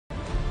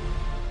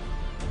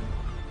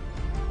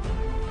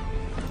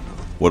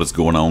What is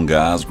going on,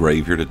 guys?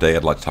 Grave here today.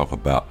 I'd like to talk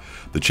about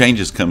the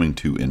changes coming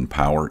to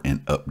Empower in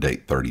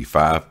update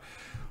 35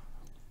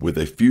 with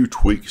a few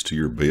tweaks to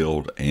your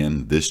build,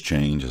 and this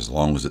change, as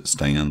long as it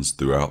stands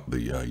throughout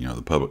the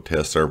the public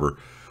test server,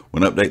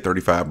 when update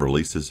 35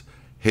 releases,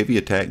 heavy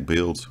attack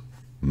builds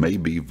may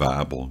be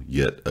viable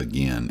yet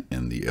again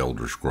in the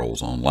Elder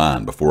Scrolls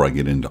Online. Before I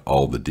get into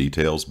all the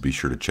details, be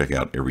sure to check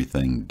out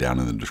everything down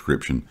in the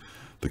description: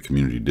 the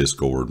community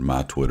Discord,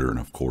 my Twitter, and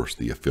of course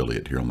the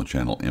affiliate here on the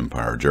channel,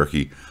 Empire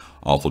Jerky.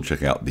 Also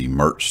check out the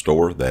merch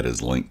store that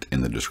is linked in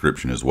the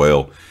description as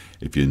well.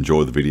 If you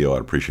enjoy the video,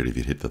 I'd appreciate it if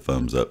you'd hit the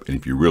thumbs up, and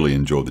if you really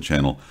enjoy the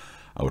channel,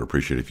 I would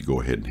appreciate it if you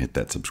go ahead and hit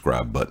that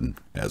subscribe button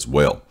as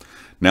well.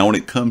 Now, when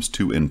it comes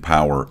to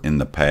Empower, in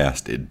the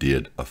past it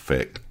did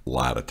affect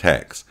light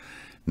attacks.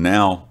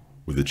 Now,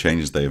 with the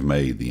changes they've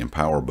made, the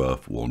Empower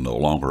buff will no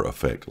longer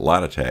affect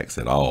light attacks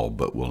at all,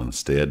 but will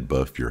instead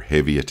buff your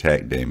heavy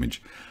attack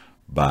damage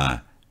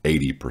by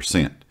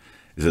 80%.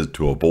 It says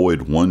to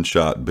avoid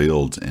one-shot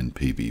builds in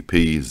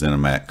PvP,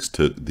 ZeniMax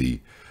took the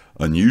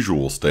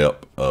unusual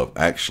step of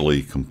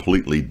actually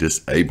completely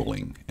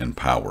disabling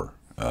Empower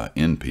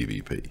in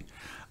PvP.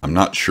 I'm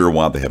not sure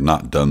why they have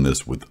not done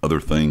this with other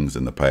things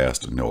in the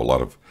past. You know, a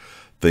lot of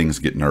things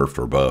get nerfed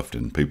or buffed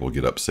and people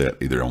get upset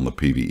either on the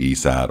PvE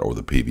side or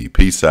the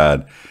PvP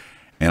side.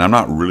 And I'm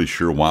not really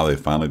sure why they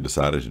finally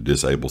decided to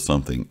disable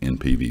something in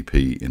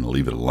PvP and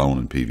leave it alone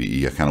in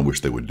PvE. I kind of wish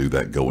they would do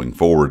that going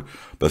forward.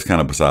 That's kind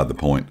of beside the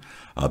point.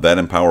 That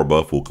Empower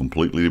buff will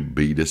completely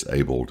be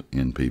disabled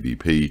in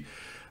PvP.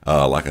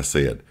 Like I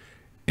said,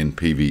 in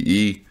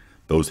PvE,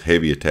 those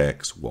heavy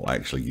attacks will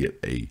actually get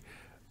a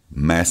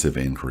massive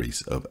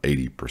increase of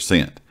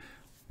 80%.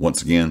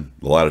 Once again,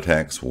 the light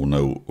attacks will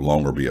no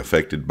longer be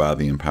affected by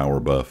the Empower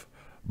buff.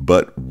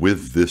 But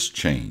with this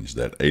change,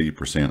 that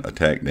 80%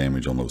 attack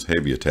damage on those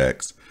heavy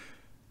attacks,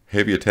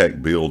 heavy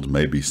attack builds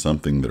may be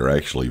something that are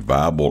actually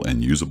viable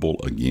and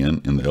usable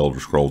again in the Elder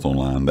Scrolls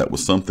Online. That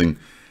was something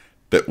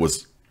that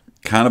was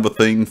kind of a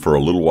thing for a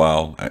little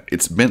while.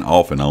 It's been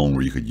off and on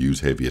where you could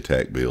use heavy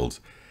attack builds.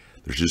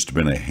 There's just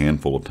been a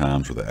handful of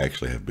times where they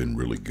actually have been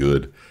really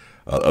good.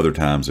 Other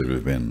times it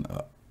have been,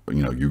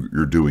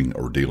 you're doing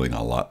or dealing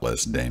a lot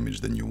less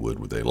damage than you would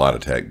with a light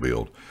attack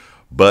build.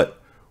 But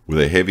with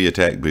a heavy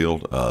attack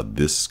build,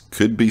 this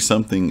could be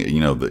something,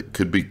 that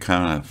could be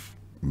kind of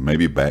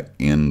maybe back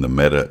in the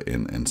meta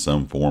in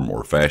some form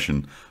or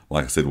fashion.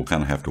 Like I said, we'll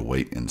kind of have to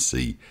wait and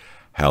see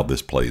how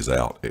this plays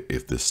out,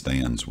 if this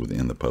stands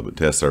within the public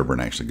test server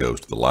and actually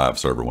goes to the live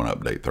server when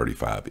update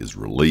 35 is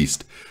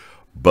released.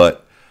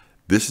 But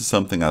this is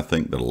something I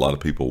think that a lot of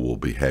people will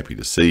be happy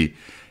to see.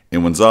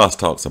 And when Zos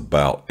talks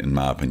about, in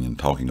my opinion,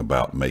 talking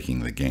about making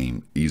the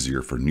game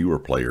easier for newer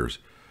players,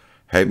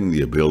 having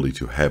the ability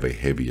to have a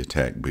heavy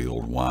attack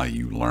build while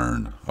you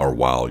learn, or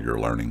while you're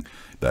learning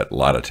that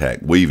light attack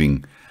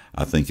weaving,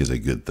 I think is a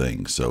good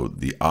thing. So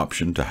the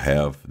option to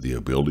have the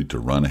ability to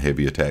run a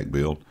heavy attack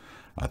build,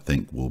 I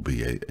think will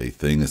be a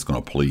thing that's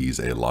going to please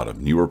a lot of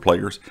newer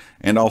players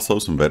and also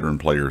some veteran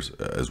players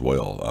as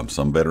well.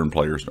 Some veteran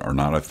players are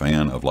not a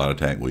fan of light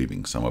attack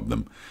weaving. Some of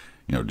them,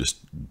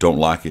 just don't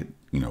like it,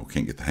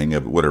 can't get the hang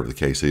of it, whatever the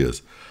case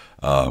is.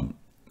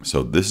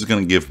 So this is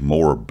going to give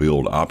more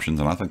build options,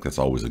 and I think that's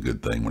always a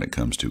good thing when it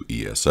comes to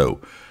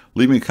ESO.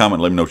 Leave me a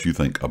comment. Let me know what you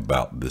think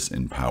about this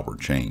Empower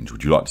change.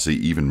 Would you like to see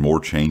even more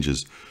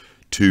changes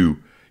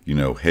to,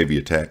 heavy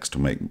attacks to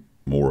make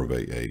more of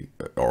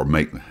or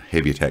make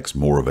heavy attacks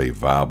more of a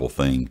viable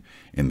thing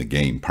in the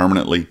game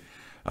permanently?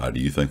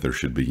 Do you think there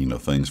should be,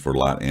 things for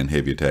light and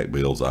heavy attack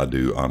builds? I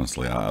do,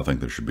 honestly. I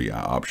think there should be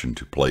an option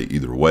to play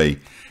either way.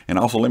 And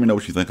also let me know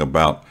what you think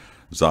about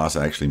Zos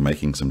actually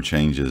making some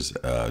changes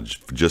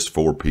just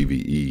for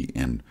PvE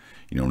and,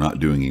 not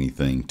doing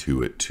anything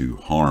to it to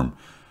harm,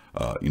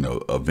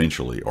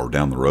 eventually or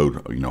down the road,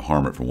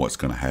 harm it from what's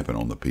going to happen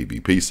on the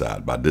PvP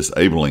side. By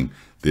disabling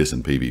this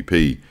in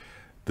PvP,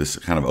 this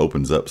kind of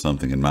opens up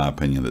something, in my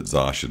opinion, that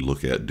Zos should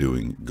look at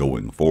doing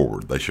going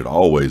forward. They should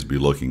always be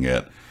looking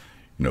at,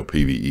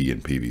 PvE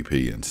and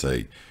PvP and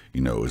say,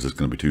 is this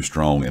going to be too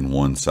strong in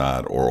one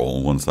side or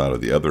on one side or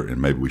the other? And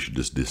maybe we should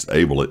just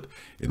disable it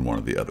in one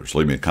or the other. So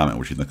leave me a comment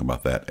what you think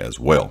about that as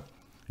well.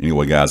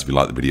 Anyway, guys, if you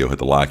liked the video, hit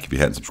the like. If you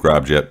hadn't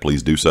subscribed yet,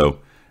 please do so.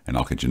 And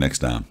I'll catch you next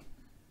time.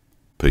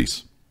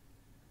 Peace.